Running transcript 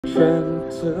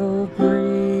Gentle breeze,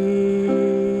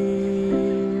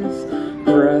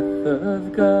 breath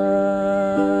of God,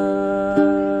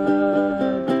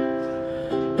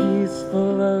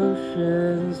 peaceful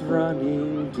oceans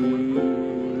running deep.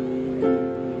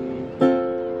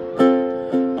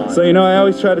 So, you know, I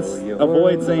always try to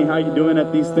avoid saying how you doing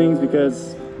at these things,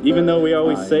 because even though we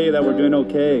always say that we're doing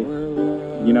okay,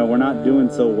 you know, we're not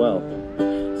doing so well.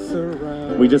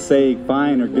 We just say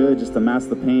fine or good just to mask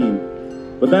the pain.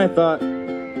 But then I thought,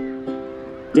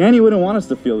 Danny wouldn't want us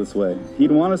to feel this way.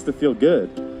 He'd want us to feel good.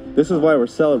 This is why we're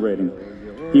celebrating.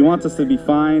 He wants us to be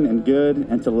fine and good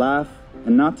and to laugh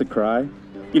and not to cry.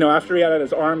 You know, after he had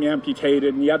his arm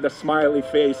amputated and he had the smiley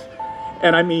face,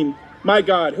 and I mean, my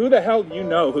God, who the hell do you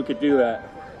know who could do that?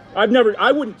 I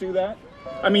wouldn't do that.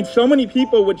 I mean, so many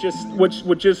people would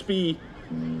just be,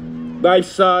 life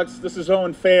sucks, this is so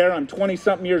unfair, I'm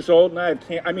 20-something years old and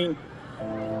I mean,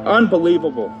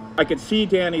 unbelievable. I could see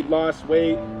Danny lost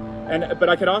weight, but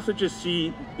I could also just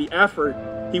see the effort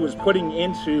he was putting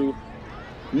into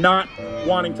not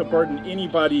wanting to burden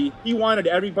anybody. He wanted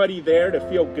everybody there to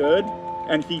feel good,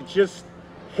 and he just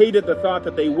hated the thought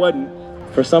that they wouldn't.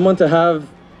 For someone to have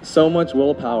so much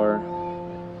willpower,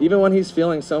 even when he's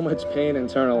feeling so much pain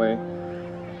internally,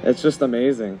 it's just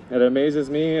amazing. It amazes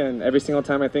me, and every single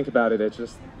time I think about it, it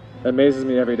just amazes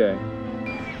me every day.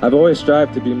 I've always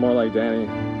strived to be more like Danny.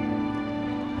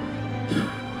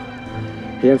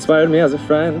 He inspired me as a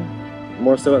friend,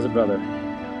 more so as a brother.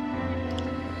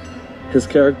 His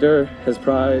character, his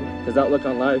pride, his outlook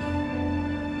on life,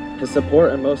 his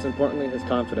support, and most importantly, his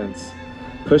confidence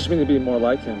pushed me to be more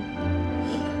like him.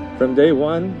 From day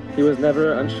one, he was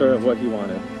never unsure of what he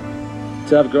wanted.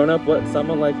 To have grown up with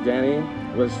someone like Danny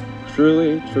was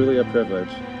truly, truly a privilege.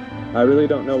 I really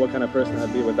don't know what kind of person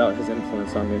I'd be without his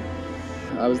influence on me.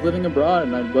 I was living abroad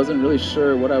and I wasn't really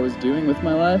sure what I was doing with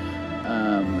my life.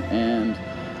 And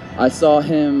I saw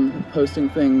him posting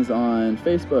things on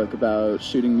Facebook about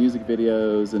shooting music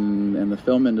videos and the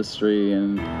film industry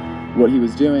and what he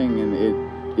was doing, and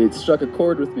it struck a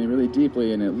chord with me really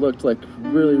deeply, and it looked like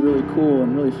really, really cool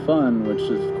and really fun, which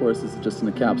of course is just an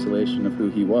encapsulation of who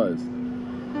he was.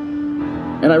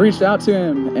 And I reached out to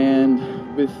him, and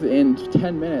within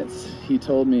 10 minutes he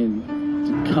told me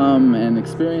to come and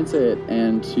experience it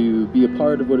and to be a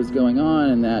part of what is going on,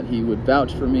 and that he would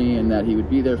vouch for me and that he would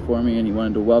be there for me, and he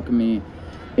wanted to welcome me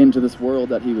into this world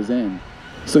that he was in.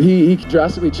 So he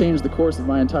drastically changed the course of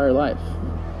my entire life.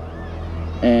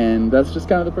 And that's just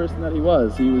kind of the person that he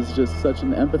was. He was just such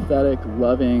an empathetic,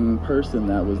 loving person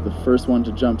that was the first one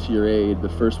to jump to your aid, the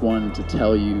first one to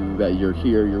tell you that you're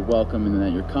here, you're welcome, and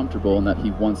that you're comfortable, and that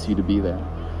he wants you to be there.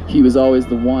 He was always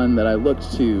the one that I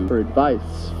looked to for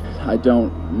advice. I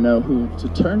don't know who to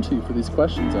turn to for these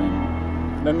questions anymore.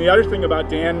 And the other thing about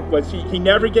Dan was he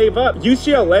never gave up.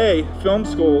 UCLA Film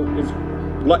School is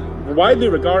widely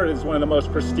regarded as one of the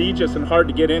most prestigious and hard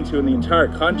to get into in the entire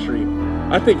country.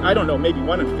 I think, I don't know, maybe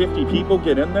 1 in 50 people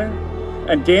get in there.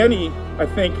 And Danny, I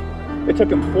think it took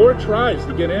him 4 tries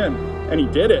to get in, and he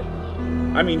did it.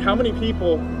 I mean, how many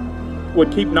people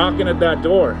would keep knocking at that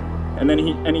door? And then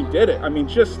he did it. I mean,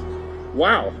 just,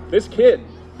 wow, this kid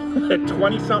at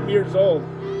 20-something years old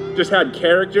just had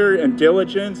character and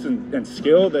diligence and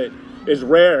skill that is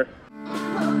rare.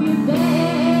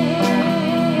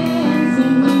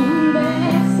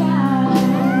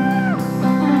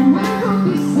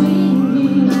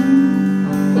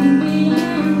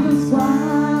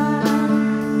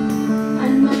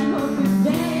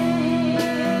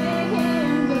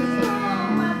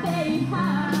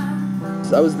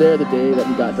 I was there the day that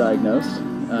he got diagnosed.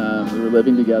 We were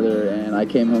living together, and I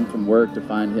came home from work to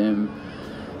find him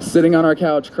sitting on our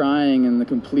couch crying in the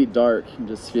complete dark and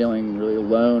just feeling really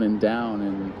alone and down.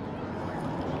 And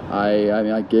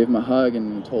I gave him a hug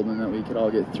and told him that we could all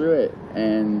get through it.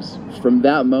 And from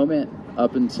that moment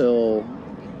up until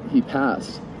he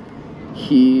passed,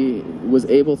 he was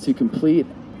able to complete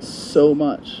so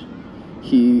much.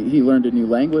 He learned a new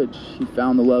language, he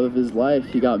found the love of his life,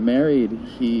 he got married,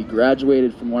 he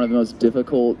graduated from one of the most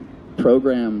difficult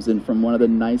programs and from one of the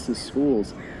nicest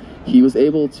schools. He was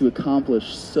able to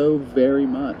accomplish so very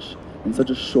much in such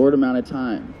a short amount of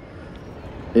time.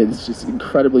 It's just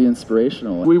incredibly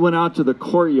inspirational. We went out to the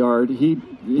courtyard. He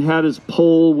had his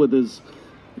pole with his,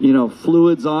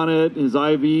 fluids on it, his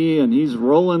IV, and he's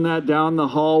rolling that down the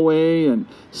hallway and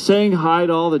saying hi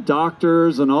to all the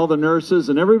doctors and all the nurses,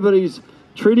 and everybody's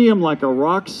treating him like a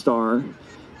rock star.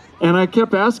 And I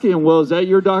kept asking him, well, is that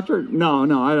your doctor? No,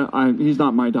 he's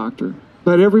not my doctor.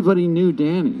 But everybody knew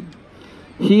Danny.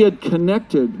 He had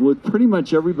connected with pretty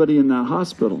much everybody in that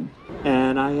hospital.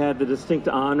 and I had the distinct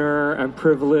honor and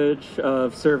privilege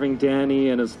of serving Danny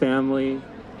and his family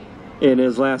in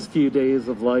his last few days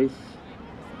of life.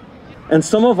 And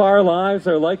some of our lives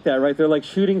are like that, right? They're like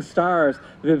shooting stars.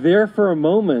 They're there for a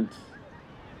moment,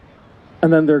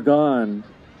 and then they're gone.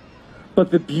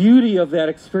 But the beauty of that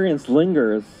experience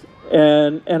lingers.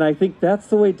 And I think that's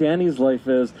the way Danny's life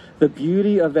is. The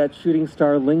beauty of that shooting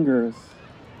star lingers.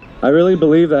 I really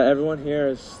believe that everyone here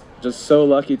is just so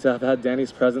lucky to have had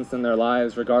Danny's presence in their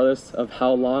lives, regardless of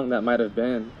how long that might have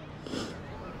been.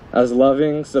 As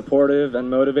loving, supportive, and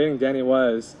motivating Danny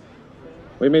was,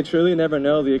 we may truly never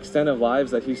know the extent of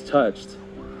lives that he's touched.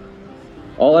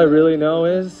 All I really know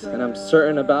is, and I'm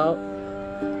certain about,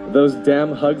 those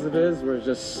damn hugs of his were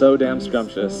just so damn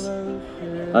scrumptious.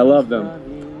 I loved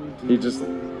them. He just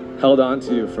held on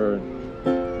to you for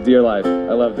dear life.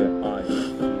 I loved it. I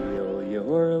feel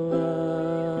your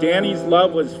love. Danny's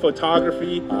love was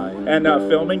photography and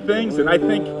filming things, and I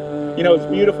think, you know, as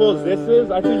beautiful as this is,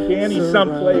 I think Danny's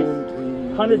someplace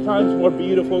 100 times more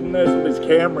beautiful than this with his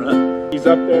camera. He's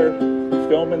up there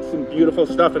filming some beautiful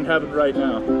stuff in heaven right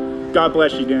now. God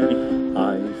bless you, Danny.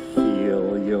 I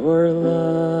feel your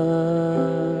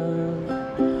love.